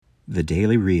The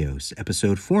Daily Rios,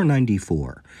 episode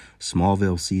 494,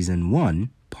 Smallville Season 1,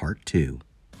 Part 2.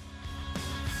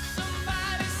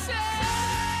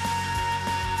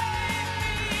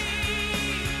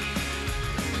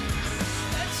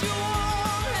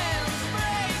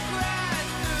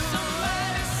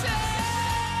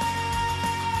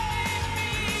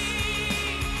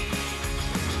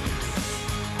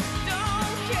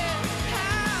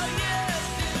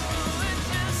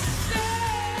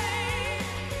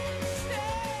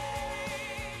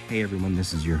 Hey everyone,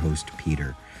 this is your host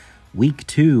Peter. Week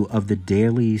 2 of the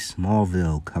Daily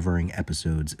Smallville, covering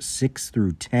episodes 6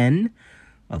 through 10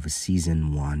 of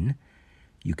Season 1.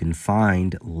 You can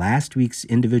find last week's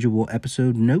individual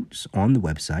episode notes on the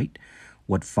website.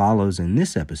 What follows in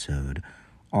this episode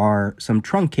are some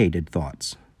truncated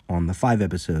thoughts on the 5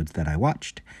 episodes that I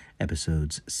watched,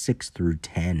 episodes 6 through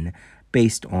 10,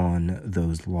 based on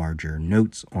those larger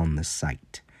notes on the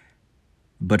site.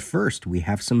 But first, we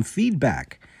have some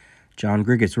feedback. John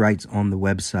Griggis writes on the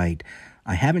website,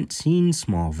 I haven't seen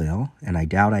Smallville, and I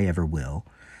doubt I ever will.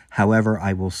 However,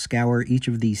 I will scour each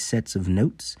of these sets of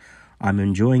notes. I'm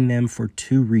enjoying them for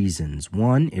 2 reasons.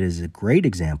 One, it is a great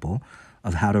example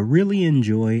of how to really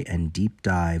enjoy and deep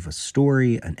dive a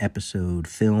story, an episode,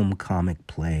 film, comic,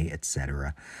 play,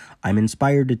 etc. I'm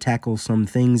inspired to tackle some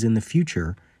things in the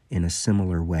future in a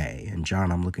similar way. And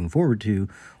John, I'm looking forward to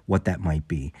what that might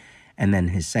be. And then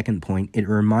his second point, it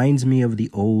reminds me of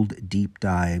the old deep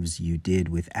dives you did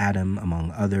with Adam,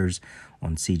 among others,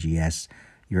 on CGS.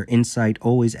 Your insight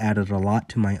always added a lot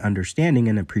to my understanding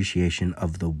and appreciation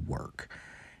of the work.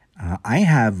 I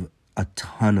have a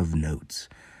ton of notes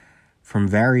from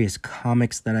various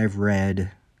comics that I've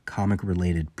read,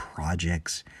 comic-related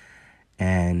projects,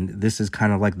 and this is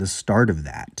kind of like the start of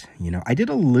that. You know, I did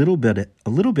a little bit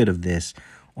of this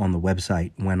on the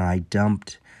website when I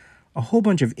dumped a whole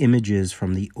bunch of images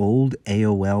from the old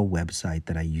AOL website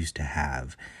that I used to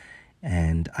have.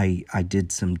 And I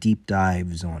did some deep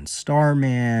dives on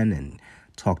Starman and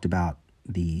talked about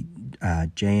the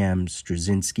J.M.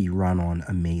 Straczynski run on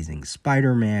Amazing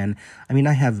Spider-Man. I mean,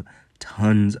 I have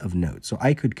tons of notes, so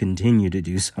I could continue to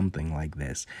do something like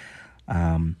this.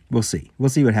 We'll see. We'll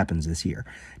see what happens this year.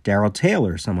 Daryl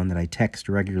Taylor, someone that I text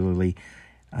regularly,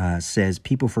 says,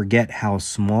 people forget how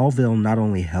Smallville not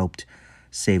only helped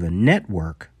save a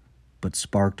network, but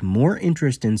sparked more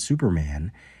interest in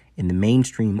Superman in the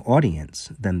mainstream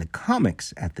audience than the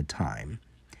comics at the time.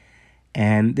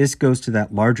 And this goes to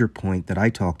that larger point that I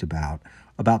talked about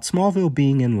Smallville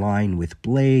being in line with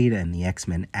Blade and the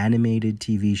X-Men animated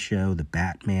TV show, the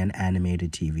Batman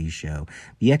animated TV show,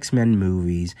 the X-Men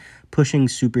movies, pushing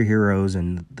superheroes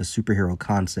and the superhero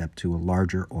concept to a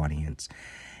larger audience.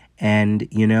 And,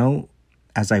 you know,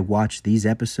 as I watch these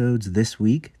episodes this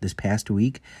past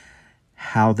week,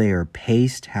 how they are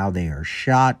paced, how they are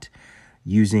shot,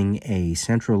 using a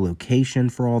central location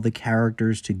for all the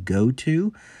characters to go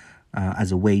to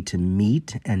as a way to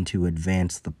meet and to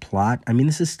advance the plot. I mean,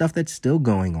 this is stuff that's still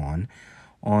going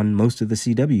on most of the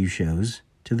CW shows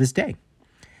to this day.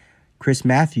 Chris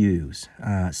Matthews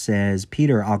says,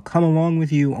 Peter, I'll come along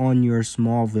with you on your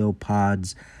Smallville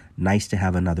pods. Nice to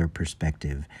have another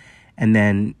perspective. And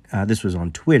then this was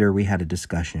on Twitter. We had a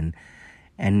discussion,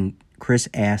 and Chris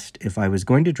asked if I was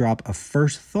going to drop a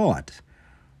first thought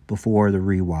before the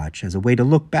rewatch as a way to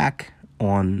look back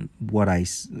on what I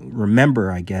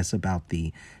remember, I guess, about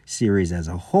the series as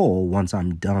a whole once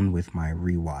I'm done with my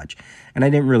rewatch. And I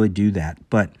didn't really do that,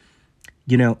 but,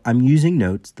 you know, I'm using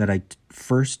notes that I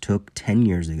first took 10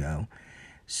 years ago.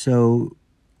 So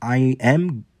I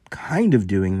am kind of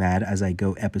doing that as I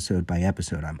go episode by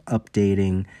episode. I'm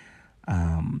updating.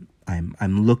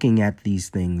 I'm looking at these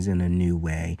things in a new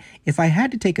way. If I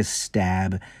had to take a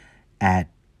stab at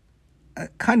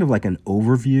kind of like an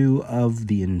overview of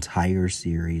the entire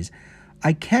series,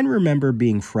 I can remember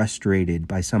being frustrated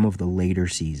by some of the later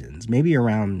seasons, maybe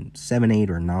around 7, 8,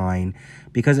 or 9,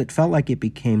 because it felt like it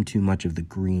became too much of the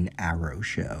Green Arrow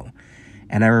show.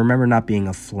 And I remember not being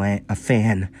a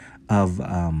fan of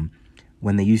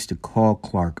when they used to call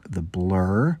Clark the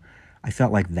Blur. I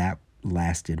felt like that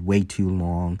lasted way too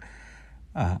long.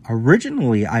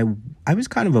 Originally, I was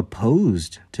kind of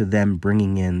opposed to them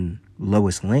bringing in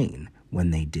Lois Lane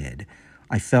when they did.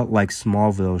 I felt like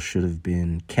Smallville should have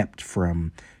been kept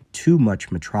from too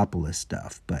much Metropolis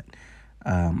stuff, but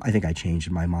I think I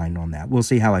changed my mind on that. We'll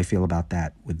see how I feel about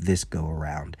that with this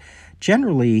go-around.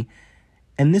 Generally,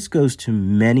 and this goes to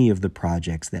many of the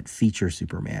projects that feature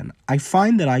Superman, I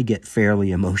find that I get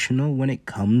fairly emotional when it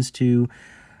comes to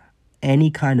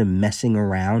any kind of messing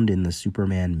around in the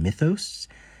Superman mythos,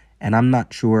 and I'm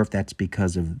not sure if that's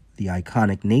because of the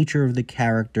iconic nature of the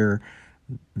character,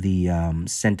 the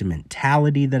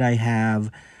sentimentality that I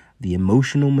have, the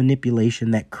emotional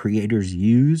manipulation that creators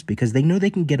use, because they know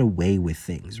they can get away with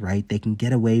things, right? They can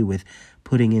get away with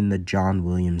putting in the John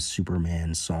Williams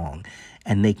Superman song,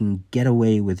 and they can get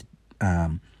away with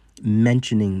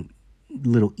mentioning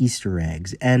little Easter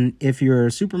eggs. And if you're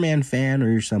a Superman fan or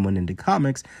you're someone into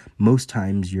comics, most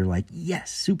times you're like,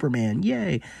 yes, Superman,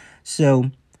 yay.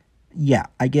 So yeah,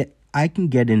 I can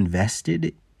get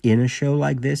invested in a show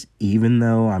like this, even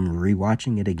though I'm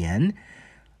rewatching it again,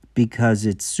 because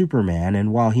it's Superman,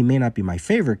 and while he may not be my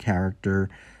favorite character,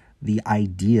 the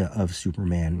idea of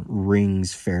Superman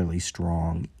rings fairly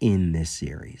strong in this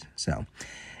series. So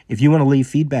if you want to leave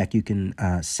feedback, you can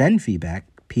send feedback,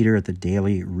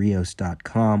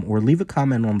 peter@thedailyrios.com, or leave a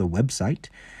comment on the website,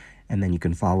 and then you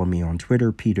can follow me on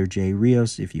Twitter, Peter J.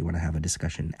 Rios, if you want to have a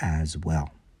discussion as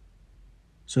well.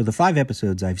 So the 5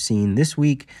 episodes I've seen this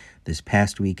week, this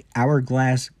past week: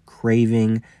 Hourglass,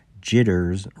 Craving,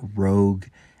 Jitters, Rogue,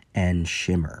 and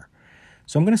Shimmer.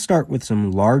 So I'm going to start with some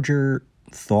larger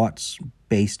thoughts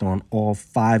based on all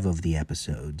 5 of the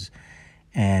episodes,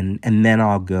 and then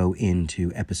I'll go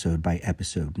into episode by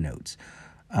episode notes.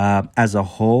 As a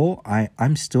whole,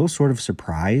 I'm still sort of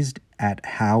surprised at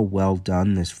how well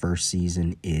done this first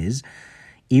season is.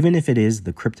 Even if it is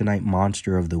the Kryptonite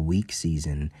Monster of the Week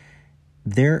season,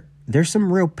 there's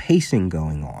some real pacing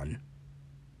going on.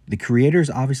 The creators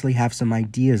obviously have some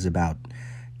ideas about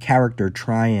character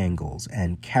triangles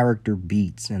and character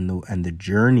beats and the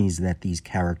journeys that these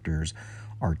characters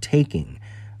are taking,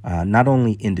 not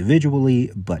only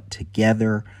individually but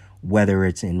together, whether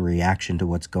it's in reaction to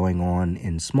what's going on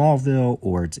in Smallville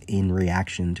or it's in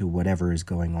reaction to whatever is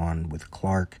going on with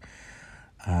Clark.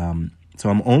 So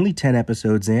I'm only 10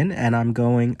 episodes in, and I'm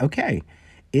going, okay,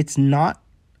 it's not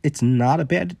a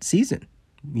bad season.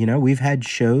 You know, we've had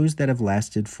shows that have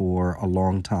lasted for a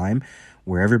long time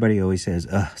where everybody always says,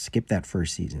 skip that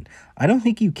first season. I don't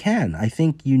think you can. I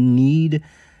think you need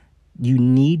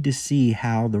to see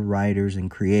how the writers and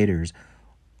creators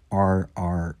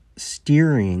are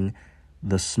steering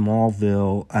the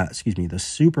the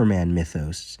Superman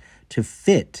mythos to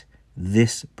fit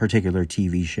this particular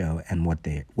TV show and what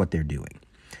they're doing.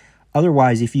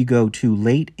 Otherwise, if you go too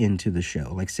late into the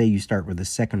show, like say you start with the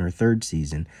 2nd or 3rd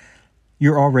season,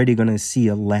 you're already going to see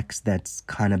a Lex that's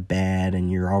kind of bad,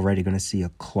 and you're already going to see a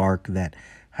Clark that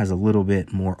has a little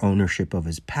bit more ownership of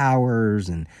his powers,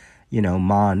 and, you know,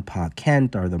 Ma and Pa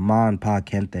Kent are the Ma and Pa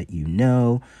Kent that you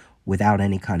know, without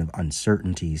any kind of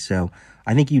uncertainty. So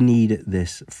I think you need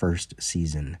this first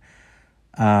season.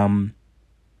 I'm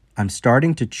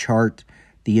starting to chart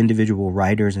the individual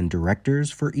writers and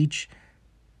directors for each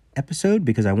episode,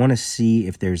 because I want to see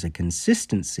if there's a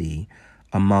consistency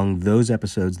among those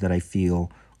episodes that I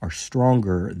feel are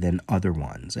stronger than other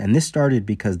ones. And this started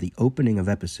because the opening of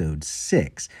episode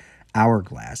 6,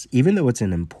 Hourglass, even though it's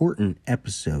an important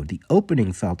episode, the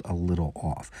opening felt a little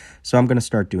off. So I'm going to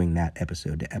start doing that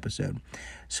episode to episode.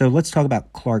 So let's talk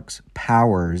about Clark's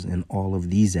powers in all of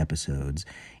these episodes.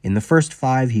 In the first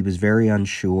 5, he was very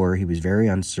unsure. He was very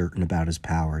uncertain about his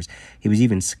powers. He was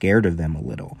even scared of them a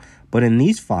little. But in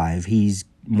these 5, he's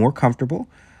more comfortable.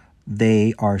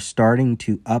 They are starting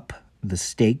to up the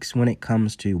stakes when it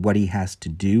comes to what he has to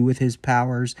do with his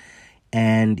powers,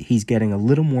 and he's getting a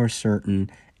little more certain,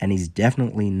 and he's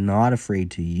definitely not afraid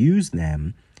to use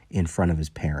them in front of his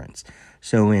parents.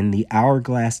 So in the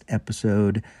Hourglass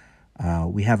episode,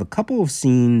 we have a couple of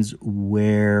scenes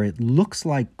where it looks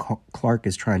like Clark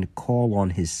is trying to call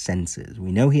on his senses.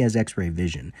 We know he has X-ray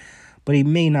vision, but he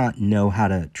may not know how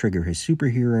to trigger his super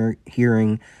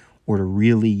hearing or to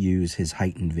really use his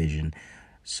heightened vision.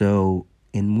 So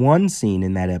in one scene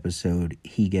in that episode,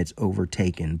 he gets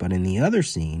overtaken, but in the other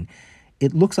scene,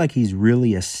 it looks like he's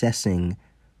really assessing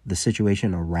the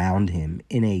situation around him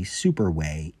in a super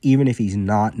way, even if he's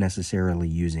not necessarily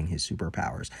using his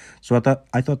superpowers. So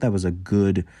I thought that was a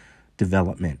good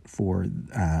development for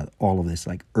all of this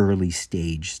like early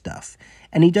stage stuff.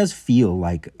 And he does feel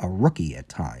like a rookie at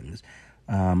times.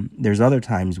 There's other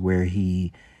times where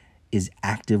he is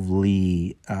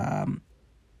actively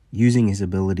using his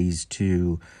abilities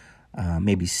to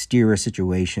maybe steer a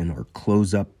situation or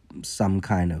close up some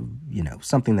kind of,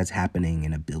 something that's happening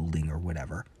in a building or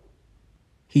whatever.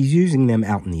 He's using them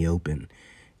out in the open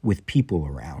with people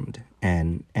around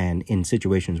and in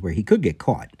situations where he could get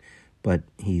caught, but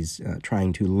he's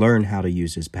trying to learn how to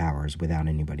use his powers without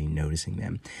anybody noticing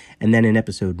them. And then in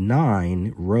episode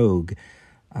 9, Rogue,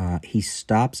 he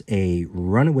stops a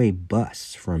runaway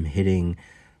bus from hitting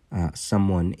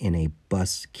someone in a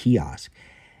bus kiosk.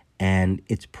 And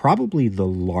it's probably the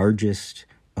largest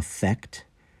effect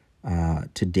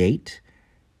to date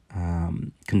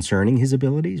concerning his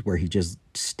abilities, where he just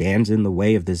stands in the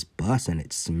way of this bus and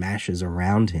it smashes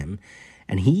around him.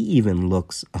 And he even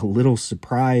looks a little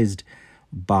surprised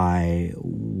by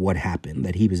what happened,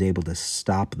 that he was able to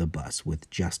stop the bus with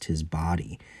just his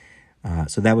body.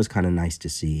 So that was kind of nice to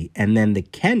see. And then the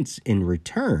Kents, in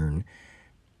return,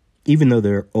 even though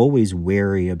they're always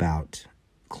wary about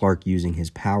Clark using his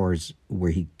powers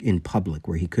in public,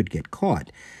 where he could get caught,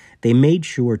 they made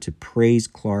sure to praise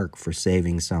Clark for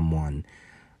saving someone,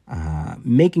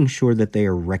 making sure that they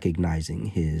are recognizing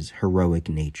his heroic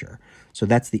nature. So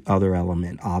that's the other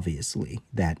element, obviously,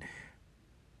 that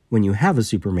when you have a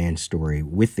Superman story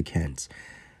with the Kents,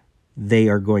 they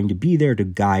are going to be there to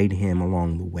guide him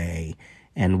along the way.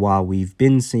 And while we've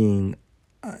been seeing,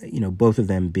 both of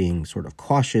them being sort of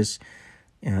cautious,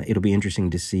 it'll be interesting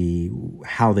to see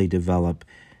how they develop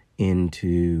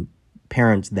into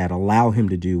parents that allow him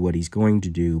to do what he's going to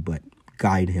do, but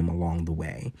guide him along the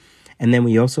way. And then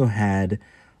we also had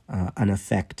an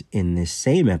effect in this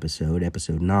same episode,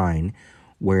 episode 9,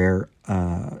 where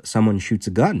someone shoots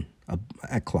a gun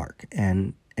at Clark.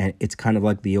 And it's kind of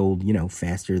like the old,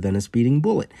 faster than a speeding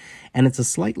bullet. And it's a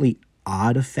slightly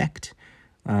odd effect.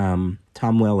 Tom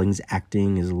Welling's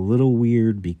acting is a little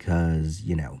weird because,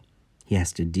 he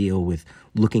has to deal with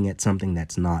looking at something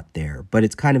that's not there. But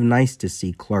it's kind of nice to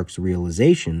see Clark's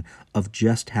realization of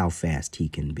just how fast he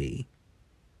can be.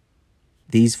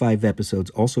 These 5 episodes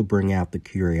also bring out the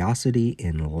curiosity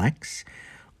in Lex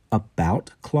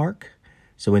about Clark.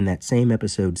 So in that same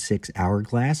episode 6,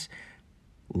 Hourglass,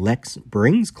 Lex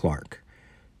brings Clark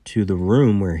to the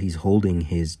room where he's holding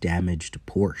his damaged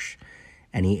Porsche.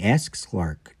 And he asks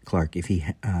Clark if he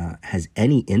has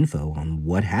any info on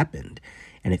what happened.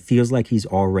 And it feels like he's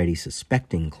already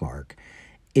suspecting Clark.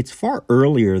 It's far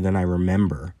earlier than I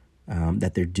remember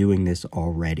that they're doing this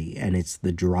already. And it's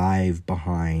the drive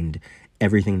behind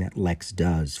everything that Lex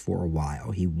does for a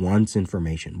while. He wants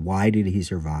information. Why did he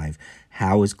survive?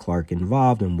 How is Clark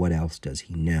involved? And what else does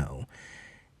he know?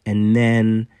 And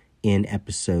then in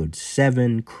episode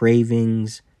 7,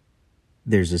 Cravings,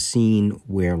 there's a scene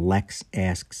where Lex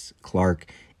asks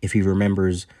Clark if he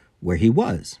remembers where he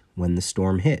was when the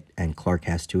storm hit, and Clark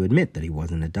has to admit that he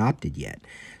wasn't adopted yet.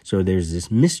 So there's this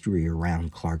mystery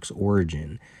around Clark's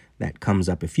origin that comes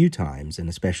up a few times, and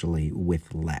especially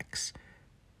with Lex.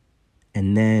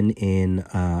 And then in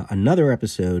another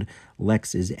episode,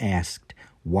 Lex is asked,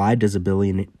 why does a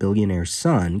billionaire's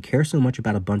son care so much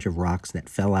about a bunch of rocks that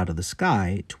fell out of the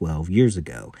sky 12 years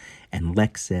ago? And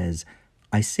Lex says,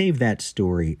 I save that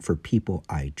story for people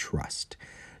I trust.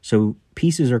 So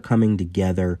pieces are coming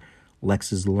together.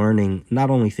 Lex is learning not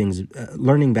only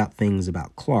learning about things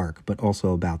about Clark, but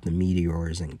also about the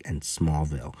meteors and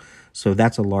Smallville. So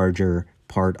that's a larger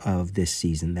part of this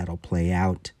season that'll play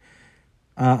out.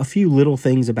 A few little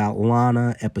things about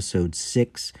Lana. Episode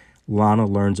 6, Lana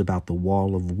learns about the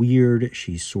Wall of Weird.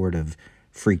 She's sort of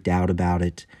freaked out about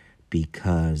it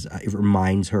because it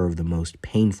reminds her of the most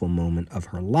painful moment of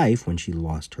her life when she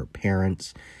lost her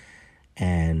parents.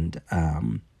 And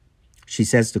she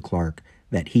says to Clark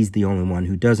that he's the only one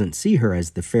who doesn't see her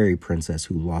as the fairy princess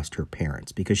who lost her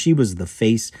parents, because she was the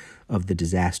face of the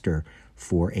disaster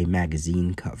for a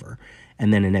magazine cover.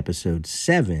 And then in episode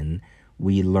 7,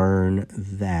 we learn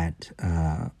that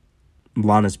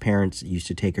Lana's parents used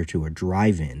to take her to a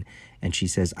drive-in, and she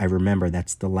says, I remember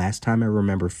that's the last time I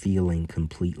remember feeling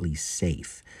completely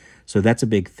safe. So that's a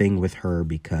big thing with her,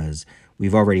 because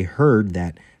we've already heard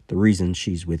that the reason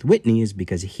she's with Whitney is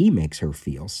because he makes her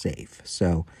feel safe.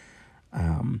 So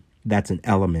that's an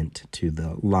element to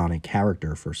the Lana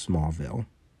character for Smallville.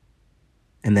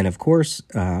 And then, of course,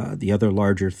 the other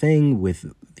larger thing with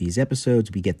these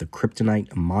episodes, we get the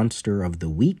Kryptonite Monster of the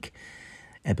Week.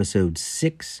 Episode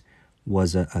 6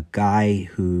 was a guy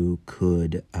who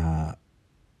could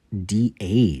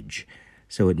de-age.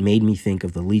 So it made me think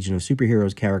of the Legion of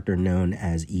Superheroes character known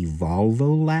as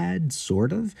Evolvo-Lad,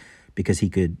 sort of, because he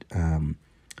could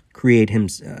create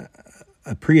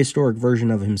a prehistoric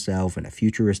version of himself and a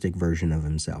futuristic version of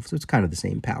himself. So it's kind of the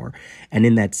same power. And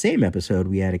in that same episode,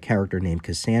 we had a character named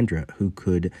Cassandra who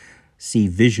could see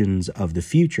visions of the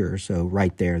future. So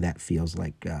right there, that feels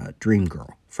like Dream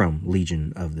Girl from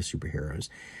Legion of the Superheroes.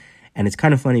 And it's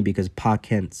kind of funny because Pa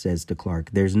Kent says to Clark,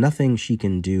 there's nothing she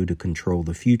can do to control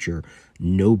the future.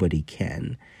 Nobody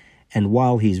can. And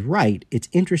while he's right, it's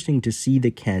interesting to see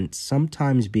the Kents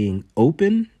sometimes being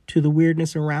open to the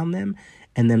weirdness around them,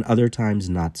 and then other times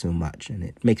not so much. And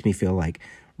it makes me feel like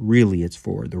really it's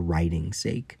for the writing's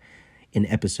sake. In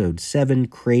episode 7,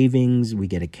 Cravings, we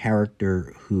get a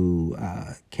character who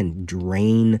can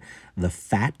drain the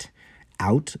fat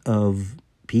out of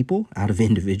people, out of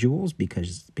individuals,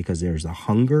 because there's a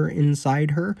hunger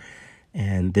inside her.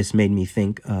 And this made me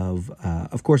think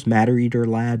of course, Matter Eater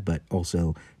Lad, but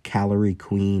also Calorie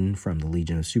Queen from the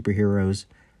Legion of Superheroes.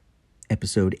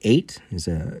 Episode 8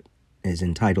 is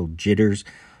entitled Jitters,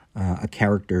 a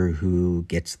character who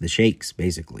gets the shakes,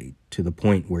 basically, to the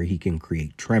point where he can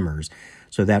create tremors.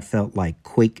 So that felt like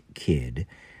Quake Kid.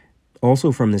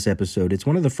 Also from this episode, it's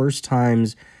one of the first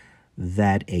times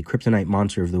that a Kryptonite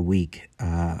Monster of the Week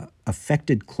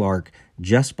affected Clark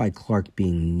just by Clark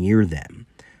being near them.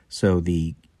 So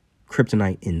the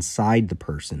kryptonite inside the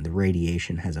person, the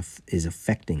radiation, is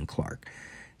affecting Clark.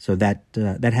 So that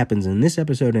happens in this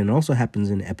episode, and also happens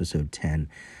in episode 10.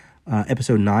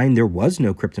 Episode 9, there was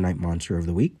no Kryptonite Monster of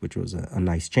the Week, which was a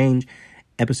nice change.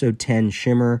 Episode 10,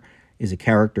 Shimmer, is a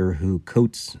character who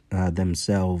coats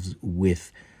themselves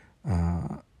with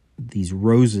these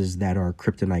roses that are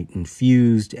kryptonite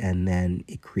infused, and then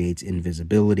it creates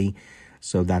invisibility.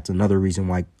 So that's another reason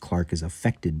why Clark is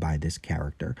affected by this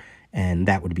character. And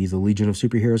that would be the Legion of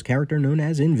Superheroes character known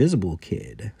as Invisible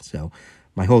Kid. So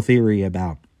my whole theory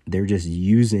about they're just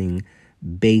using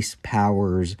base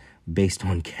powers based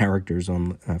on characters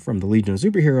from the Legion of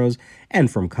Superheroes and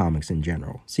from comics in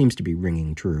general seems to be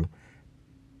ringing true.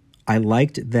 I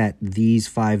liked that these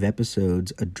 5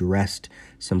 episodes addressed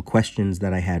some questions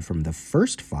that I had from the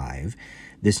first 5.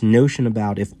 This notion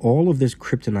about, if all of this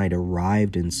kryptonite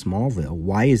arrived in Smallville,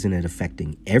 why isn't it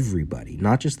affecting everybody,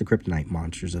 not just the Kryptonite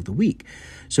Monsters of the Week?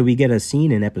 So we get a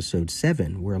scene in episode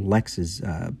 7 where Lex is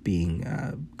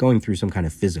going through some kind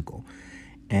of physical.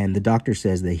 And the doctor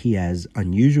says that he has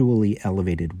unusually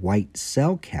elevated white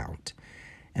cell count.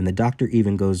 And the doctor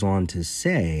even goes on to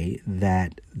say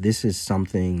that this is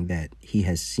something that he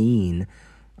has seen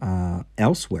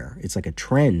elsewhere. It's like a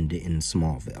trend in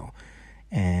Smallville.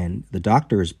 And the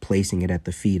doctor is placing it at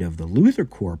the feet of the Luthor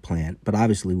Corps plant, but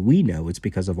obviously we know it's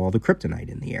because of all the kryptonite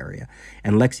in the area.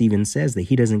 And Lex even says that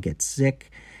he doesn't get sick.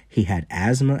 He had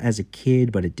asthma as a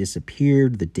kid, but it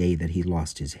disappeared the day that he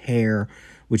lost his hair,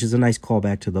 which is a nice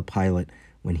callback to the pilot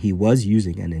when he was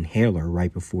using an inhaler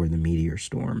right before the meteor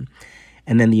storm.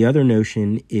 And then the other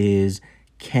notion is,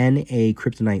 can a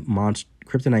Kryptonite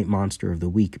Monster of the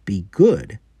Week be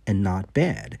good and not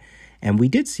bad? And we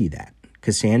did see that.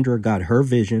 Cassandra got her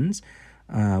visions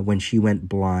when she went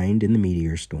blind in the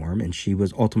meteor storm, and she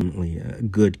was ultimately a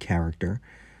good character.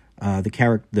 The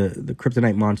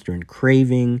Kryptonite Monster in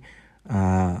Craving,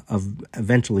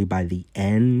 eventually by the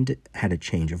end, had a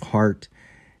change of heart.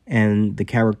 And the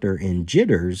character in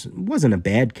Jitters wasn't a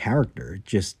bad character,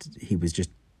 he was just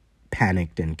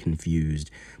panicked and confused.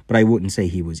 But I wouldn't say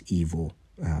he was evil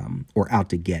or out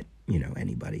to get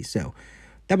anybody. So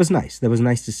that was nice. That was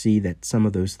nice to see that some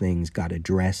of those things got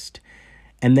addressed.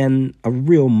 And then a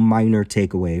real minor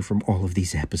takeaway from all of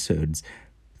these episodes: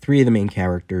 3 of the main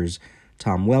characters,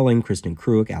 Tom Welling, Kristen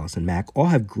Kreuk, Allison Mack, all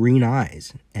have green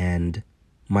eyes. And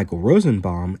Michael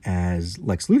Rosenbaum as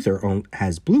Lex Luthor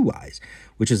has blue eyes,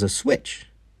 which is a switch.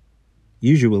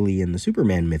 Usually in the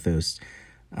Superman mythos,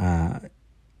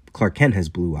 Clark Kent has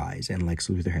blue eyes and Lex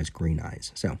Luthor has green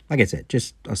eyes. So, like I said,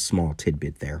 just a small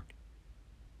tidbit there.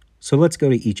 So let's go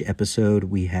to each episode.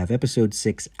 We have episode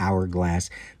 6,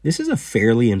 Hourglass. This is a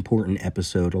fairly important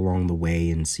episode along the way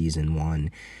in season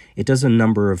 1. It does a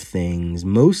number of things,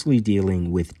 mostly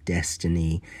dealing with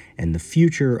destiny and the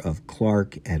future of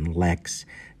Clark and Lex.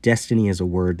 Destiny is a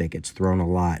word that gets thrown a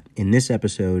lot in this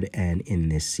episode and in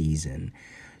this season.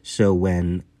 So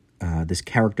when this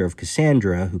character of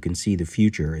Cassandra, who can see the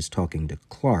future, is talking to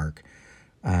Clark,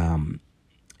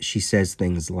 she says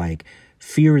things like,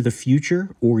 "Fear the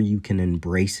future, or you can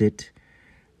embrace it."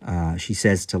 She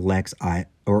says to Lex,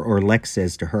 or Lex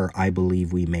says to her, "I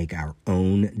believe we make our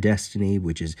own destiny,"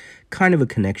 which is kind of a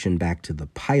connection back to the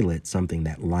pilot, something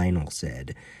that Lionel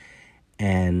said.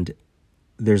 And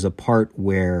there's a part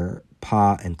where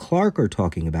Pa and Clark are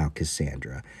talking about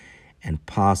Cassandra, and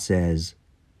Pa says,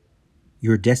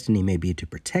 "Your destiny may be to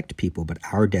protect people, but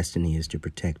our destiny is to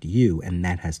protect you, and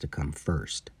that has to come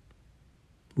first."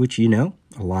 Which, a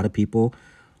lot of people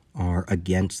are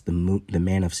against the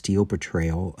Man of Steel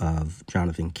portrayal of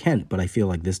Jonathan Kent, but I feel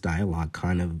like this dialogue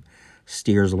kind of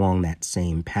steers along that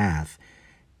same path.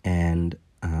 And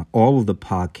all of the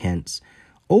Pa Kents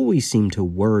always seem to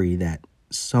worry that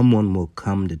someone will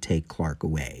come to take Clark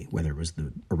away, whether it was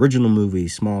the original movie,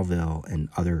 Smallville, and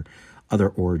other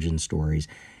origin stories.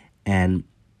 And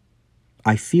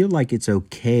I feel like it's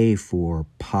okay for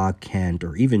Pa Kent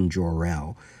or even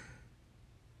Jor-El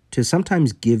to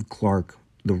sometimes give Clark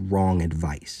the wrong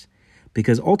advice,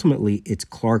 because ultimately it's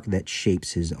Clark that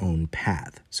shapes his own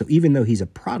path. So even though he's a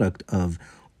product of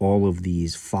all of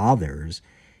these fathers,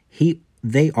 he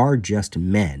they are just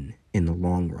men in the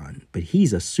long run, but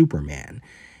he's a Superman.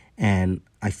 And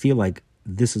I feel like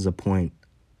this is a point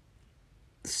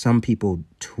some people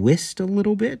twist a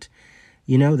little bit.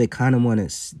 You know, they kind of want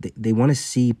to, they want to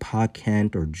see Pa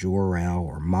Kent or Jor-El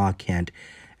or Ma Kent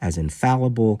as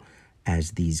infallible,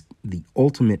 as the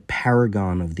ultimate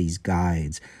paragon of these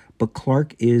guides. But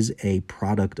Clark is a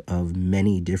product of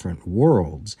many different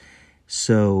worlds.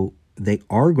 So they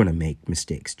are going to make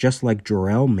mistakes, just like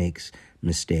Jor-El makes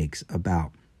mistakes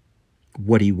about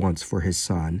what he wants for his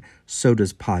son. So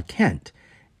does Pa Kent.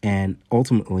 And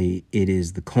ultimately, it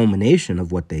is the culmination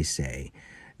of what they say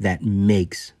that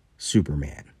makes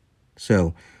Superman.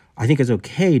 So I think it's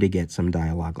okay to get some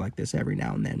dialogue like this every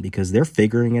now and then, because they're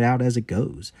figuring it out as it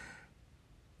goes.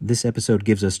 This episode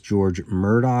gives us George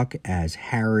Murdoch as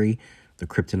Harry, the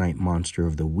kryptonite monster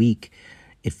of the week.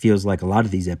 It feels like a lot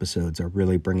of these episodes are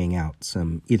really bringing out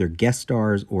some either guest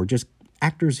stars or just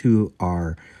actors who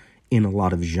are in a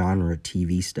lot of genre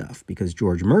TV stuff, because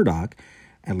George Murdoch,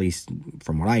 at least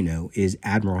from what I know, is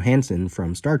Admiral Hansen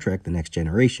from Star Trek The Next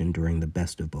Generation during the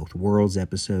Best of Both Worlds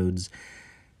episodes.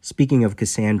 Speaking of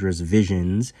Cassandra's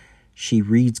visions, she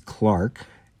reads Clark,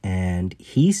 and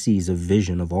he sees a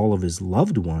vision of all of his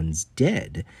loved ones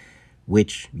dead,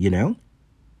 which, you know,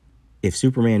 if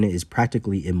Superman is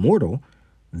practically immortal,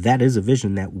 that is a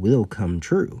vision that will come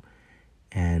true.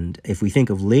 And if we think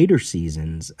of later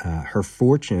seasons, her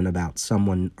fortune about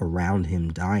someone around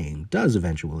him dying does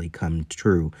eventually come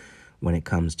true when it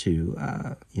comes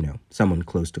to, someone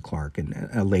close to Clark in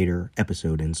a later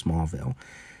episode in Smallville.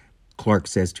 Clark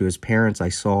says to his parents, "I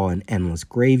saw an endless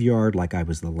graveyard like I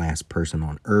was the last person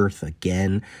on Earth."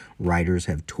 Again, writers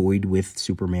have toyed with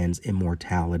Superman's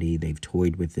immortality. They've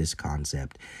toyed with this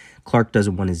concept. Clark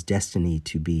doesn't want his destiny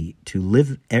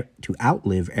to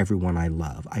outlive everyone I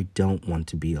love. I don't want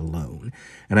to be alone.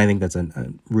 And I think that's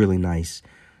a really nice,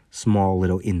 small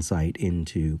little insight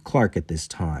into Clark at this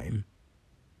time.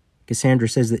 Cassandra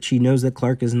says that she knows that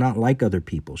Clark is not like other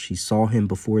people. She saw him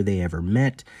before they ever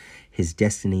met. His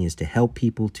destiny is to help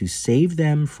people, to save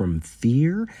them from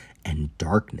fear and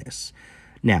darkness.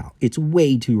 Now, it's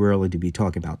way too early to be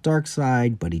talking about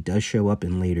Darkseid, but he does show up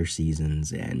in later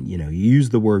seasons, and, you use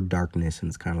the word darkness, and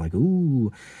it's kind of like,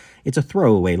 ooh, it's a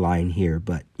throwaway line here,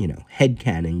 but,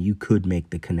 headcanon, you could make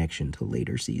the connection to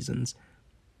later seasons.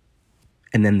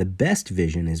 And then the best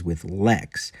vision is with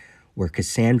Lex, where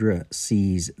Cassandra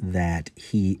sees that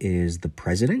he is the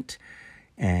president,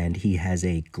 and he has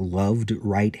a gloved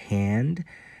right hand,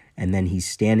 and then he's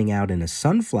standing out in a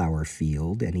sunflower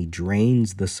field, and he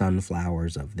drains the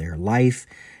sunflowers of their life,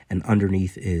 and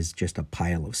underneath is just a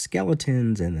pile of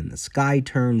skeletons, and then the sky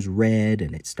turns red,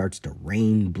 and it starts to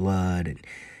rain blood, and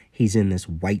he's in this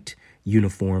white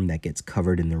uniform that gets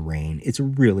covered in the rain. It's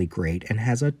really great, and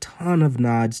has a ton of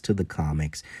nods to the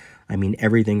comics. I mean,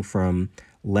 everything from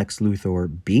Lex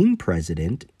Luthor being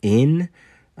president in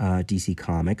DC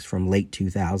Comics from late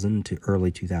 2000 to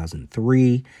early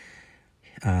 2003.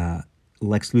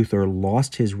 Lex Luthor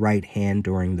lost his right hand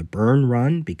during the Byrne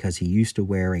run because he used to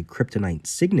wear a kryptonite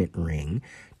signet ring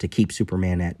to keep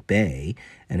Superman at bay,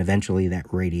 and eventually that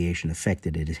radiation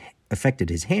affected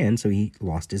his hand, so he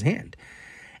lost his hand.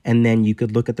 And then you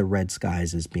could look at the Red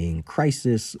Skies as being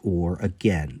Crisis or,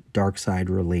 again, Darkseid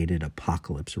related,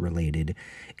 Apocalypse related.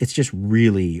 It's just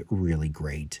really, really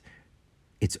great.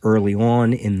 It's early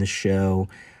on in the show.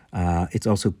 It's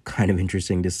also kind of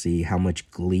interesting to see how much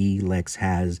glee Lex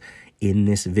has in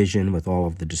this vision with all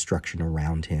of the destruction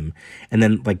around him. And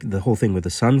then, like, the whole thing with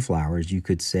the sunflowers, you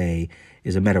could say,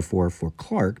 is a metaphor for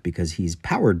Clark because he's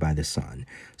powered by the sun.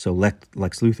 So Lex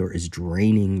Luthor is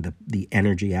draining the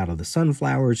energy out of the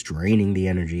sunflowers, draining the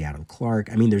energy out of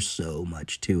Clark. I mean, there's so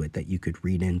much to it that you could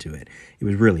read into it. It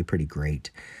was really pretty great.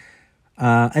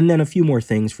 And then a few more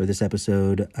things for this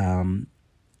episode.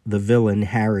 The villain,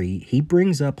 Harry, he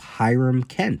brings up Hiram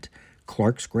Kent,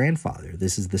 Clark's grandfather.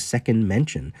 This is the second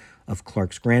mention of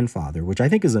Clark's grandfather, which I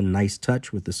think is a nice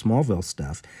touch with the Smallville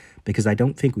stuff, because I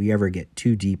don't think we ever get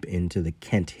too deep into the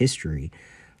Kent history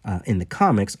in the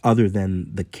comics, other than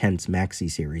the Kent's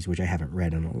Maxi series, which I haven't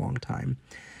read in a long time.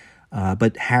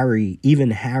 But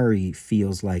even Harry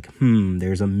feels like,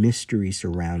 there's a mystery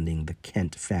surrounding the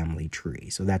Kent family tree.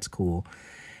 So that's cool.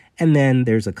 And then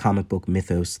there's a comic book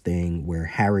mythos thing where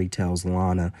Harry tells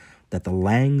Lana that the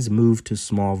Langs moved to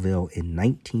Smallville in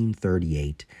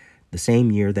 1938, the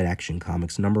same year that Action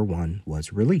Comics #1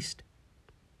 was released.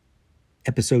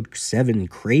 Episode 7,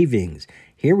 Cravings.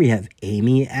 Here we have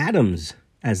Amy Adams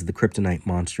as the kryptonite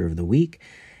monster of the week.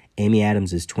 Amy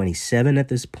Adams is 27 at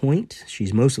this point.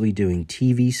 She's mostly doing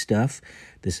TV stuff.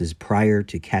 This is prior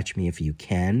to Catch Me If You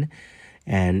Can.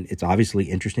 And it's obviously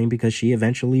interesting because she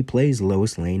eventually plays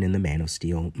Lois Lane in the Man of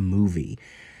Steel movie.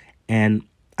 And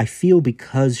I feel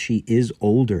because she is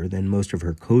older than most of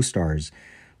her co-stars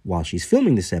while she's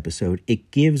filming this episode, it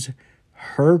gives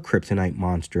her Kryptonite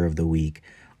Monster of the Week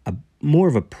more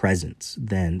of a presence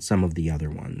than some of the other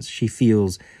ones. She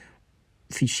feels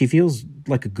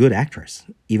like a good actress,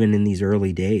 even in these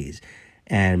early days.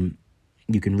 And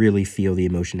you can really feel the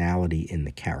emotionality in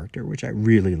the character, which I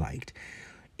really liked.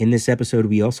 In this episode,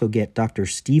 we also get Dr.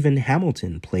 Stephen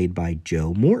Hamilton, played by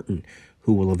Joe Morton,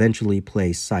 who will eventually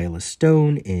play Silas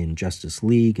Stone in Justice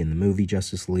League, in the movie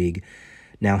Justice League.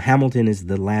 Now, Hamilton is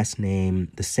the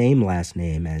same last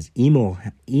name as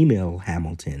Emil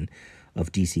Hamilton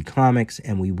of DC Comics,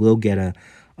 and we will get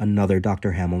another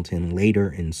Dr. Hamilton later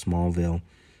in Smallville.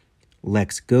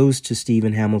 Lex goes to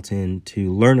Stephen Hamilton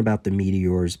to learn about the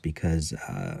meteors because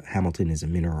Hamilton is a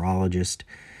mineralogist,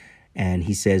 and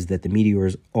he says that the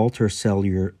meteors alter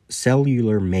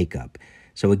cellular makeup.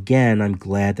 So again, I'm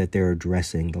glad that they're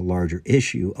addressing the larger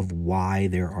issue of why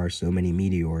there are so many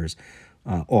meteors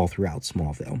all throughout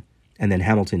Smallville. And then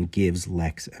Hamilton gives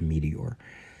Lex a meteor.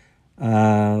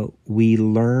 We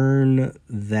learn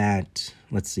that,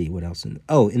 let's see, what else?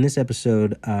 In this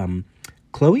episode,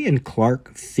 Chloe and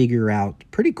Clark figure out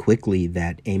pretty quickly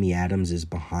that Amy Adams is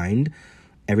behind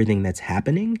everything that's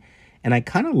happening. And I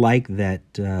kind of like that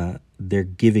they're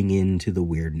giving in to the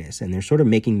weirdness and they're sort of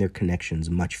making their connections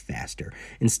much faster.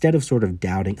 Instead of sort of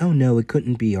doubting, oh no, it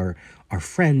couldn't be our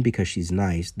friend because she's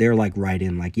nice. They're like right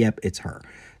in like, yep, it's her.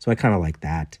 So I kind of like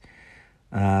that.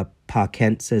 Pa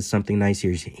Kent says something nice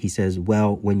here. He says,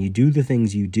 well, when you do the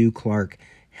things you do, Clark,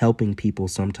 helping people,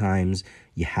 sometimes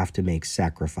you have to make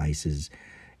sacrifices.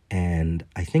 And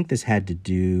I think this had to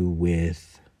do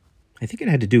with,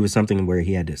 something where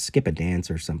he had to skip a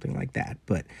dance or something like that.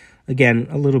 But again,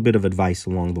 a little bit of advice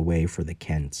along the way for the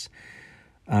Kents.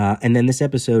 And then this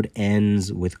episode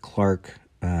ends with Clark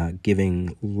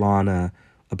giving Lana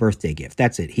a birthday gift.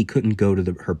 That's it. He couldn't go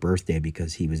to her birthday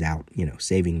because he was out,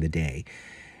 saving the day.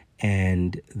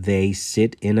 And they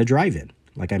sit in a drive-in,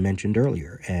 like I mentioned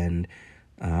earlier, and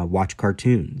watch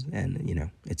cartoons.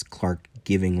 And, it's Clark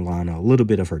giving Lana a little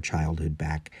bit of her childhood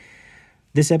back.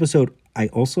 This episode, I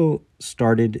also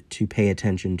started to pay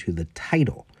attention to the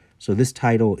title. So this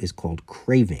title is called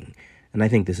Craving. And I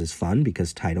think this is fun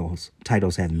because titles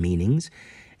have meanings.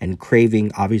 And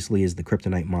Craving obviously is the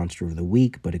Kryptonite Monster of the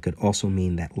Week, but it could also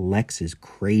mean that Lex is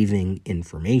craving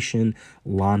information.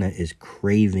 Lana is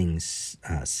craving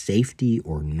safety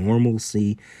or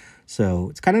normalcy. So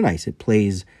it's kind of nice. It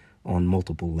plays on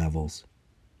multiple levels.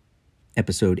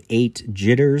 Episode 8,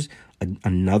 Jitters,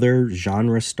 another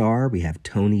genre star. We have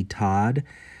Tony Todd.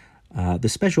 The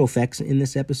special effects in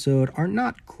this episode are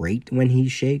not great when he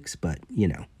shakes, but,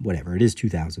 whatever. It is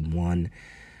 2001.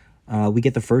 We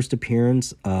get the first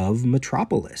appearance of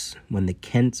Metropolis when the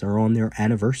Kents are on their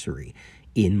anniversary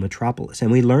in Metropolis.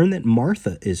 And we learn that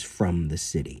Martha is from the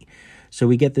city. So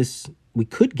we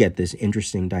could get this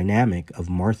interesting dynamic of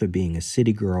Martha being a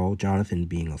city girl, Jonathan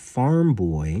being a farm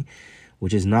boy,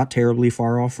 which is not terribly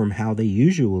far off from how they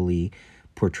usually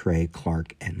portray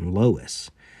Clark and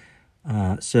Lois.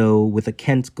 So with the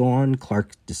Kents gone,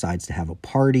 Clark decides to have a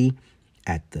party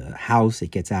at the house.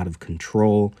 It gets out of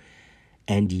control.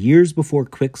 And years before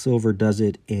Quicksilver does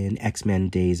it in X-Men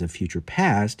Days of Future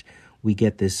Past, we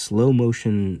get this slow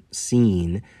motion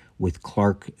scene with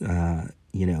Clark,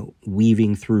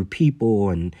 weaving through people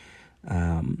and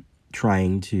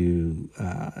trying to,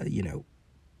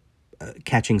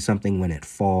 catching something when it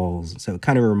falls. So it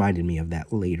kind of reminded me of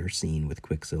that later scene with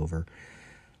Quicksilver.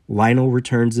 Lionel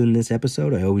returns in this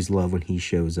episode. I always love when he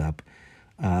shows up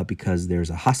because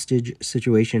there's a hostage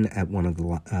situation at one of the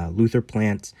Luthor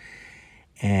plants.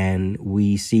 And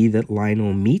we see that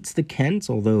Lionel meets the Kents,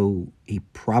 although he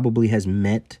probably has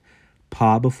met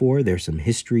Pa before. There's some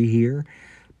history here.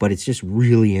 But it's just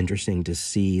really interesting to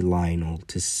see Lionel,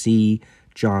 to see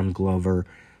John Glover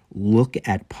look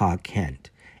at Pa Kent.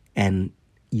 And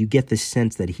you get the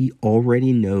sense that he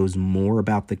already knows more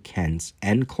about the Kents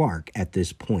and Clark at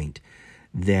this point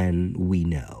than we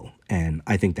know. And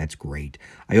I think that's great.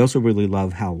 I also really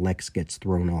love how Lex gets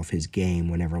thrown off his game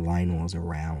whenever Lionel is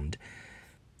around.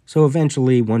 So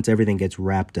eventually, once everything gets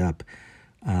wrapped up,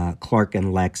 Clark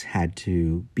and Lex had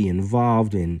to be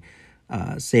involved in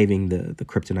saving the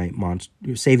Kryptonite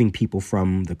monster, saving people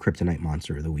from the Kryptonite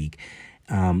Monster of the Week.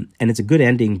 And it's a good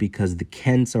ending because the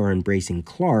Kents are embracing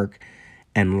Clark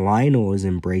and Lionel is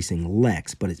embracing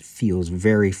Lex, but it feels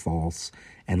very false.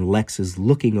 And Lex is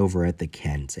looking over at the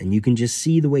Kents, and you can just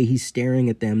see the way he's staring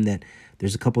at them that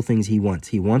there's a couple things he wants.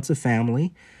 He wants a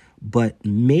family, but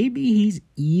maybe he's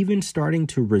even starting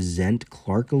to resent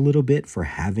Clark a little bit for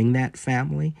having that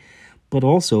family. But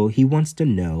also, he wants to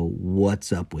know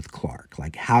what's up with Clark.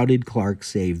 Like, how did Clark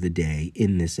save the day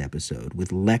in this episode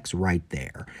with Lex right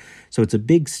there? So it's a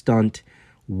big stunt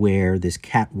where this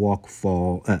catwalk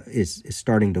fall is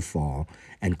starting to fall,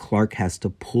 and Clark has to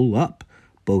pull up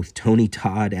both Tony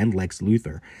Todd and Lex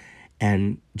Luthor.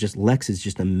 And just Lex is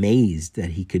just amazed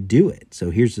that he could do it. So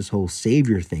here's this whole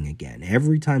savior thing again.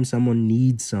 Every time someone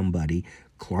needs somebody,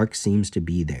 Clark seems to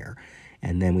be there.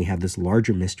 And then we have this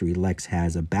larger mystery Lex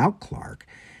has about Clark.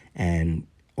 And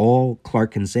all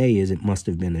Clark can say is it must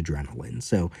have been adrenaline.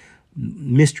 So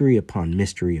mystery upon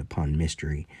mystery upon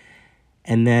mystery.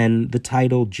 And then the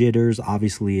title, Jitters,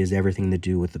 obviously is everything to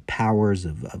do with the powers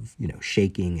of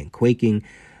shaking and quaking.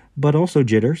 But also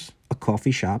Jitters, a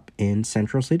coffee shop in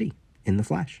Central City in The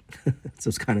Flash. So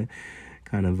it's kind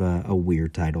of a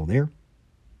weird title there.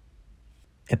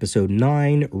 Episode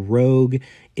 9, Rogue,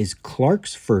 is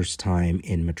Clark's first time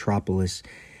in Metropolis,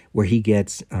 where he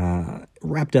gets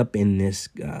wrapped up in this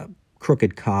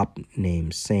crooked cop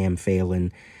named Sam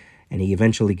Phelan, and he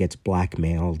eventually gets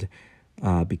blackmailed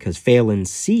because Phelan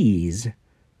sees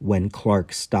when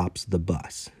Clark stops the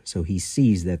bus. So he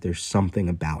sees that there's something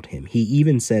about him. He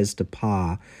even says to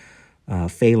Pa,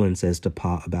 Phelan says to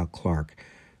Pa about Clark,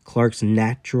 Clark's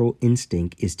natural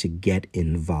instinct is to get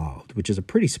involved, which is a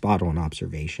pretty spot-on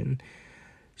observation.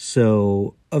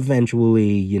 So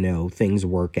eventually, things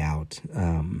work out.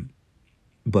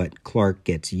 But Clark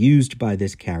gets used by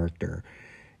this character.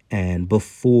 And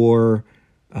before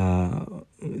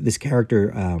this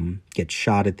character gets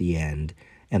shot at the end,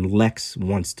 and Lex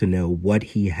wants to know what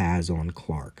he has on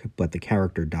Clark, but the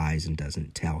character dies and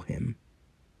doesn't tell him.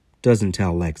 Doesn't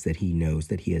tell Lex that he knows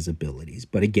that he has abilities.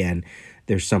 But again,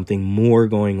 there's something more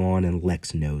going on, and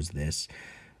Lex knows this.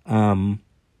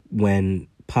 When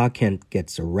Pa Kent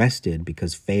gets arrested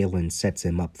because Phelan sets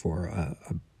him up for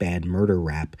a bad murder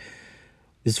rap,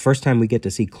 this is the first time we get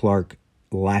to see Clark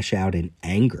lash out in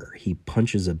anger. He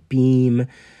punches a beam.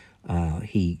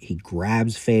 He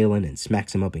grabs Phelan and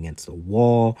smacks him up against the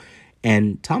wall.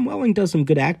 And Tom Welling does some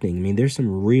good acting. I mean, there's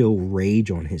some real rage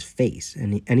on his face.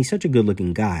 And he's such a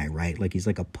good-looking guy, right? Like, he's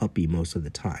like a puppy most of the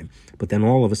time. But then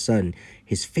all of a sudden,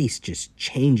 his face just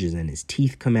changes and his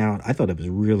teeth come out. I thought it was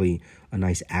really a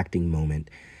nice acting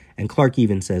moment. And Clark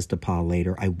even says to Pa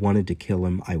later, I wanted to kill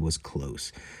him. I was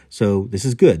close. So this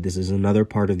is good. This is another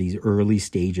part of these early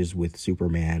stages with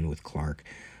Superman, with Clark.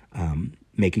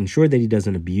 Making sure that he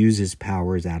doesn't abuse his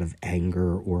powers out of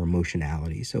anger or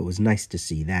emotionality. So it was nice to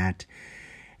see that.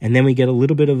 And then we get a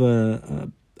little bit of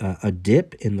a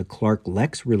dip in the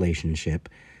Clark-Lex relationship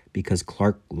because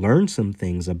Clark learned some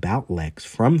things about Lex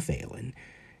from Phelan.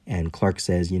 And Clark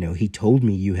says, he told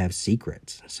me you have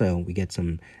secrets. So we get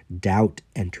some doubt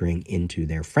entering into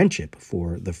their friendship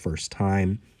for the first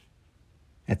time.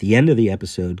 At the end of the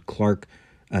episode,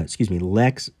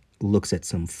 Lex looks at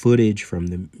some footage from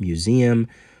the museum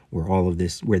where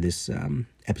this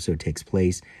episode takes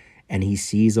place, and he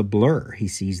sees a blur. He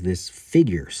sees this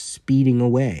figure speeding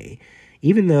away.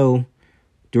 Even though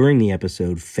during the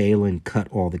episode, Phelan cut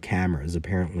all the cameras,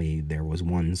 apparently there was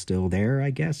one still there, I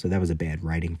guess, so that was a bad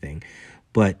writing thing.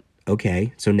 But,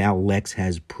 okay, so now Lex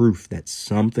has proof that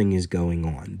something is going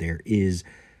on. There is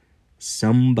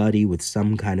somebody with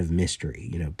some kind of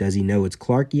mystery. Does he know it's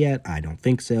Clark yet? I don't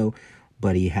think so.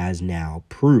 But he has now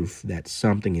proof that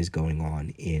something is going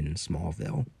on in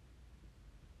Smallville.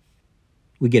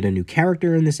 We get a new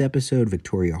character in this episode,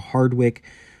 Victoria Hardwick,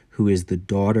 who is the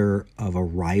daughter of a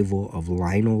rival of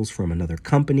Lionel's from another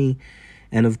company.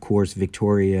 And of course,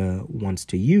 Victoria wants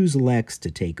to use Lex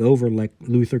to take over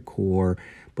Luthor Corps,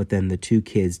 but then the two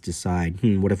kids decide,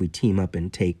 what if we team up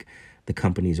and take the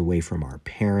companies away from our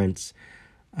parents?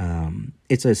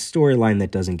 It's a storyline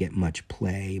that doesn't get much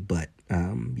play, but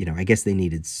I guess they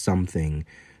needed something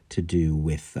to do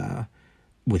with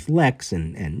Lex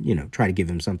and try to give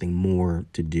him something more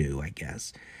to do, I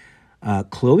guess.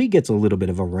 Chloe gets a little bit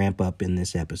of a ramp up in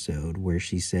this episode where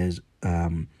she says,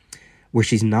 where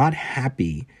she's not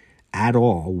happy at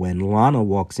all when Lana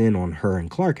walks in on her and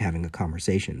Clark having a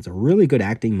conversation. It's a really good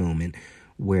acting moment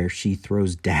where she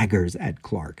throws daggers at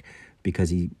Clark because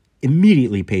he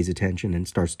immediately pays attention and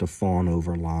starts to fawn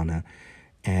over Lana.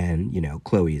 And,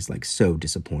 Chloe is like so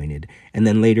disappointed. And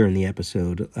then later in the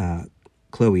episode,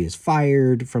 Chloe is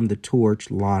fired from the Torch.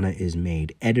 Lana is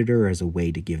made editor as a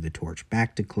way to give the Torch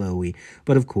back to Chloe.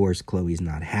 But of course, Chloe's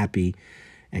not happy.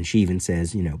 And she even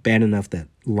says, bad enough that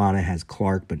Lana has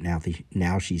Clark, but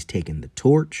now she's taken the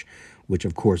Torch, which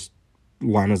of course,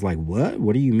 Lana's like, what?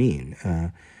 What do you mean?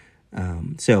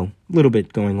 So a little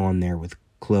bit going on there with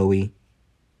Chloe.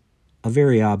 a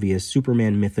very obvious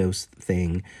Superman mythos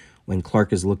thing when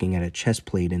Clark is looking at a chest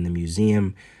plate in the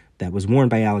museum that was worn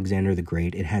by Alexander the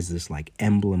Great. It has this like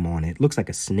emblem on it. It looks like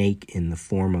a snake in the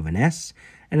form of an S,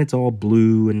 and it's all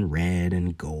blue and red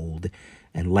and gold.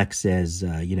 And Lex says,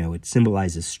 it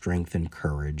symbolizes strength and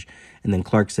courage. And then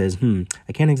Clark says,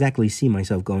 I can't exactly see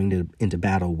myself going into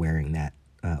battle wearing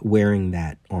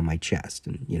that on my chest.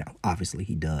 And, obviously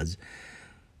he does.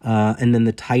 And then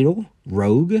the title,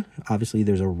 Rogue. Obviously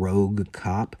there's a rogue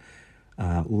cop.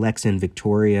 Lex and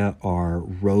Victoria are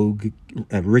rogue,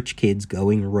 rich kids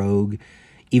going rogue.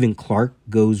 Even Clark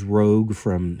goes rogue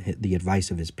from the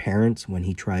advice of his parents when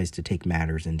he tries to take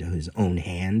matters into his own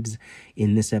hands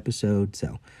in this episode.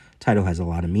 So title has a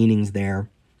lot of meanings there.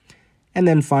 And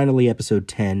then finally, episode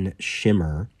 10,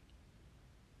 Shimmer.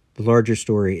 The larger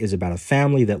story is about a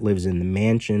family that lives in the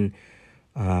mansion.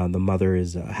 The mother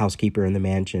is a housekeeper in the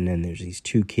mansion, and there's these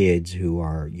two kids who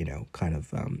are, kind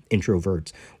of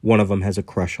introverts. One of them has a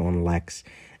crush on Lex,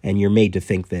 and you're made to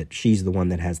think that she's the one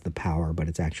that has the power, but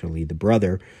it's actually the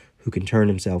brother who can turn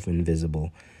himself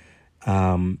invisible.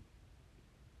 There's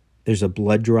a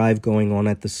blood drive going on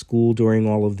at the school during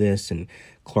all of this, and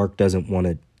Clark doesn't want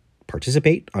to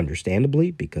participate,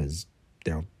 understandably, because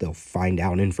they'll find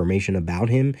out information about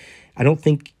him. I don't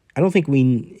think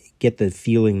we get the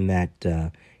feeling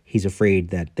that he's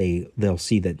afraid that they'll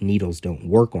see that needles don't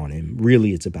work on him.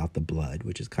 Really, it's about the blood,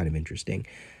 which is kind of interesting.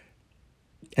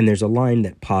 And there's a line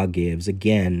that Pa gives,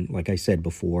 again, like I said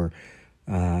before,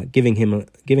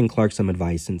 giving Clark some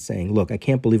advice and saying, look, I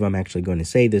can't believe I'm actually going to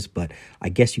say this, but I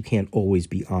guess you can't always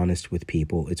be honest with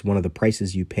people. It's one of the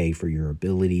prices you pay for your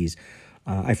abilities.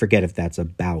 I forget if that's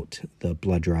about the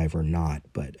blood drive or not.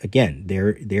 But again,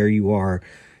 there you are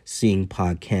seeing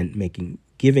Pa Kent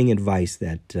giving advice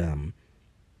that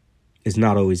is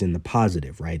not always in the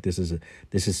positive, right? This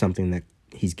is something that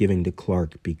he's giving to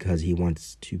Clark because he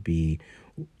wants to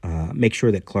make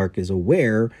sure that Clark is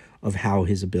aware of how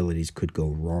his abilities could go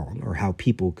wrong or how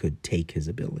people could take his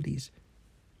abilities.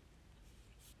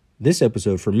 This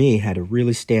episode for me had a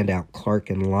really standout Clark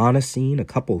and Lana scene, a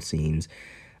couple scenes.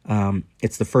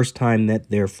 It's the first time that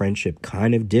their friendship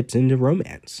kind of dips into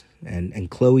romance,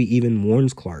 and Chloe even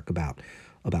warns Clark about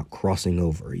crossing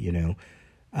over,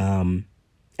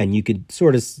 and you could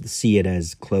sort of see it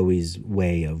as Chloe's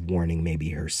way of warning maybe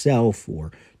herself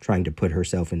or trying to put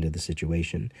herself into the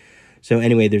situation. So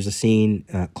anyway, there's a scene.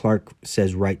 Clark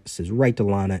says right to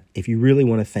Lana, if you really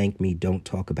want to thank me, don't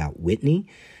talk about Whitney.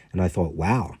 And I thought,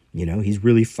 wow, he's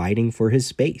really fighting for his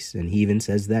space. And he even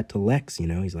says that to Lex,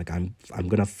 he's like, I'm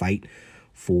going to fight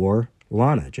for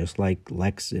Lana, just like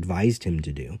Lex advised him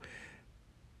to do.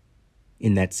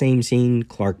 In that same scene,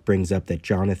 Clark brings up that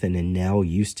Jonathan and Nell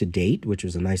used to date, which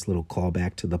was a nice little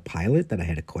callback to the pilot that I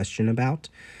had a question about.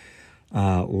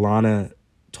 Lana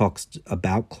talks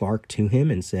about Clark to him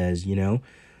and says,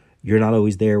 you're not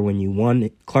always there when you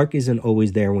want. Clark isn't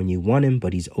always there when you want him,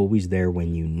 but he's always there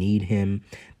when you need him.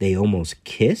 They almost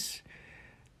kiss.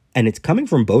 And it's coming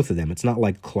from both of them. It's not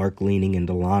like Clark leaning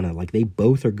into Lana. Like they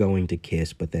both are going to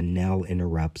kiss, but then Nell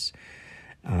interrupts.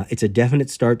 It's a definite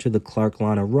start to the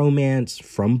Clark-Lana romance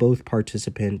from both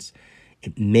participants.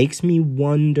 It makes me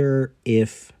wonder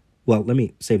if... Well, let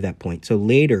me save that point. So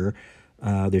later,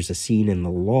 there's a scene in the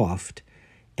loft.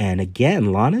 And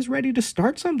again, Lana's ready to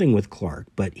start something with Clark.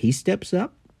 But he steps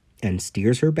up and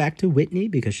steers her back to Whitney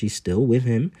because she's still with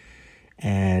him.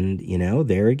 And,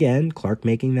 there again, Clark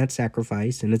making that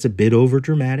sacrifice. And it's a bit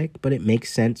overdramatic, but it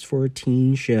makes sense for a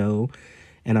teen show.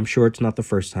 And I'm sure it's not the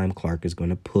first time Clark is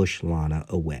going to push Lana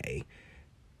away.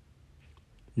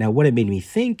 Now, what it made me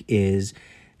think is,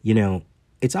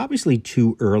 it's obviously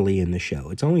too early in the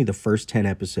show. It's only the first 10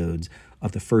 episodes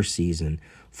of the first season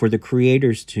for the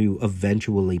creators to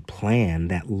eventually plan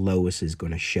that Lois is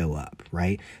going to show up,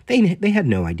 right? They had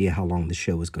no idea how long the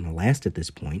show was going to last at this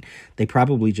point. They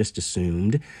probably just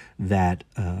assumed that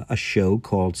a show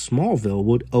called Smallville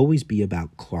would always be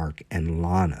about Clark and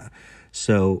Lana.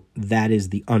 So that is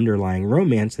the underlying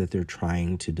romance that they're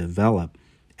trying to develop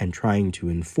and trying to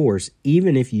enforce,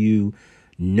 even if you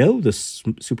know the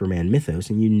Superman mythos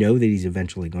and you know that he's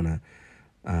eventually going to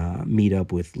meet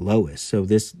up with Lois. So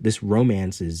this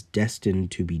romance is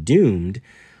destined to be doomed,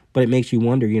 but it makes you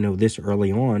wonder, this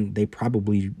early on, they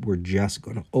probably were just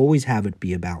going to always have it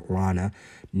be about Lana.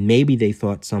 Maybe they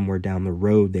thought somewhere down the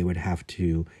road they would have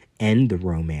to end the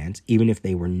romance, even if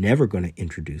they were never going to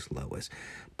introduce Lois.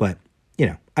 But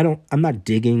I'm not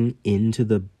digging into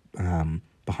the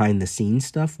behind the scenes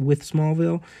stuff with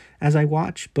Smallville as I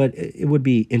watch, but it would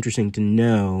be interesting to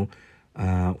know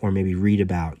or maybe read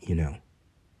about,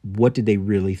 what did they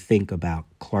really think about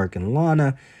Clark and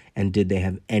Lana And did they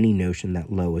have any notion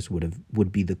that Lois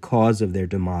would be the cause of their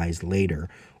demise later?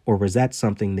 Or was that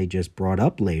something they just brought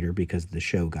up later because the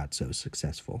show got so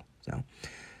successful? So,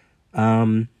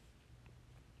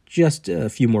 just a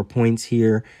few more points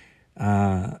here.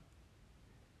 The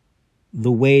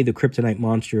way the Kryptonite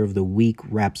Monster of the Week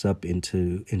wraps up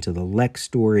into the Lex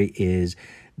story is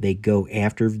they go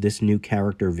after this new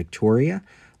character, Victoria.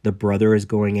 The brother is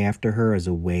going after her as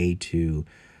a way to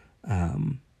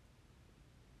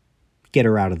get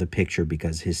her out of the picture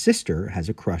because his sister has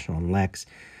a crush on Lex.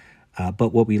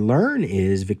 But what we learn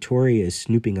is Victoria is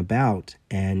snooping about,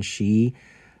 and she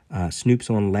snoops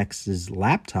on Lex's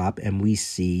laptop, and we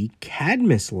see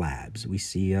Cadmus Labs. We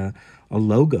see a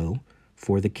logo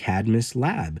for the Cadmus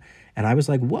Lab. And I was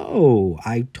like, whoa,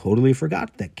 I totally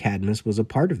forgot that Cadmus was a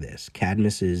part of this.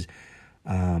 Cadmus is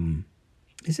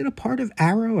it a part of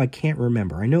Arrow? I can't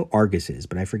remember. I know Argus is,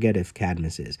 but I forget if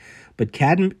Cadmus is. But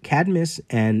Cadmus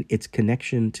and its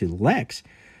connection to Lex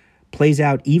plays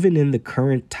out even in the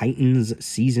current Titans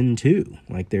season 2.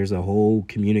 Like there's a whole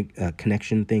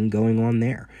connection thing going on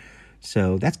there.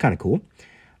 So that's kind of cool.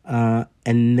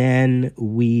 And then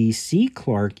we see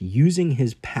Clark using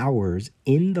his powers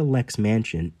in the Lex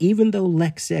mansion, even though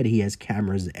Lex said he has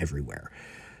cameras everywhere.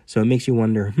 So it makes you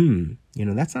wonder,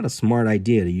 that's not a smart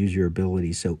idea to use your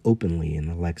abilities so openly in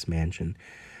the Lex mansion.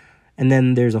 And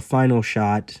then there's a final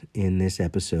shot in this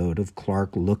episode of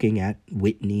Clark looking at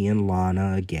Whitney and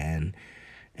Lana again.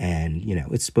 And,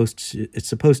 it's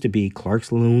supposed to be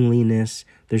Clark's loneliness.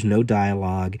 There's no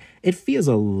dialogue. It feels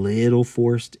a little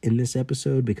forced in this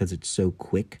episode because it's so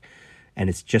quick. And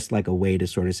it's just like a way to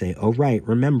sort of say, oh, right,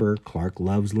 remember, Clark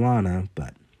loves Lana.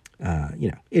 But,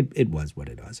 it was what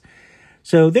it was.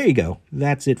 So there you go.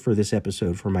 That's it for this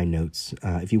episode for my notes.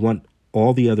 If you want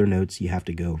all the other notes, you have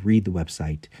to go read the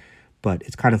website. But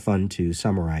it's kind of fun to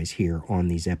summarize here on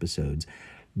these episodes.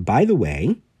 By the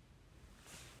way,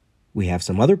 we have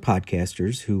some other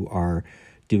podcasters who are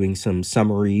doing some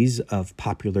summaries of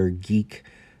popular geek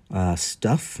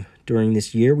stuff during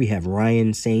this year. We have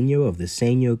Ryan Sainio of the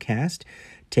Sainio Cast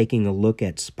taking a look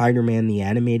at Spider-Man the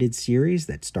Animated Series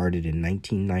that started in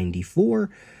 1994.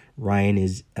 Ryan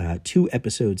is 2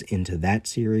 episodes into that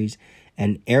series.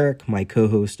 And Eric, my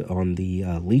co-host on the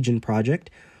Legion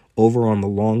Project, over on the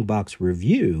Long Box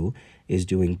Review, is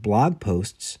doing blog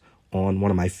posts on one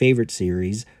of my favorite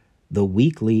series, The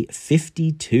Weekly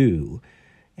 52.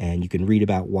 And you can read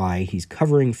about why he's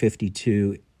covering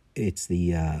 52. It's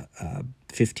the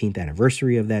 15th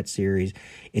anniversary of that series.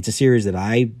 It's a series that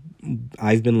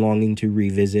I've been longing to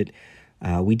revisit.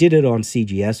 We did it on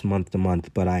CGS month to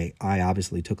month, but I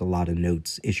obviously took a lot of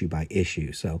notes issue by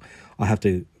issue. So I'll have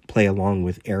to play along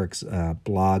with Eric's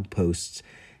blog posts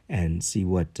and see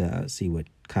what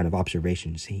kind of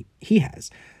observations he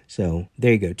has. So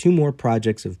there you go. 2 more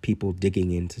projects of people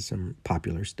digging into some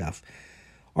popular stuff.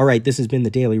 All right, this has been the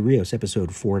Daily Rios,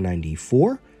 episode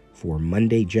 494 for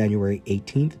Monday, January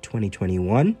 18th,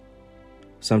 2021.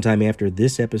 Sometime after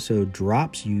this episode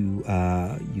drops, you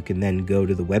can then go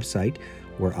to the website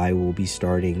where I will be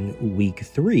starting week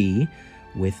 3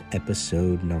 with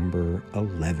episode number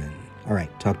 11. All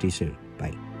right, talk to you soon.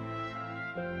 Bye.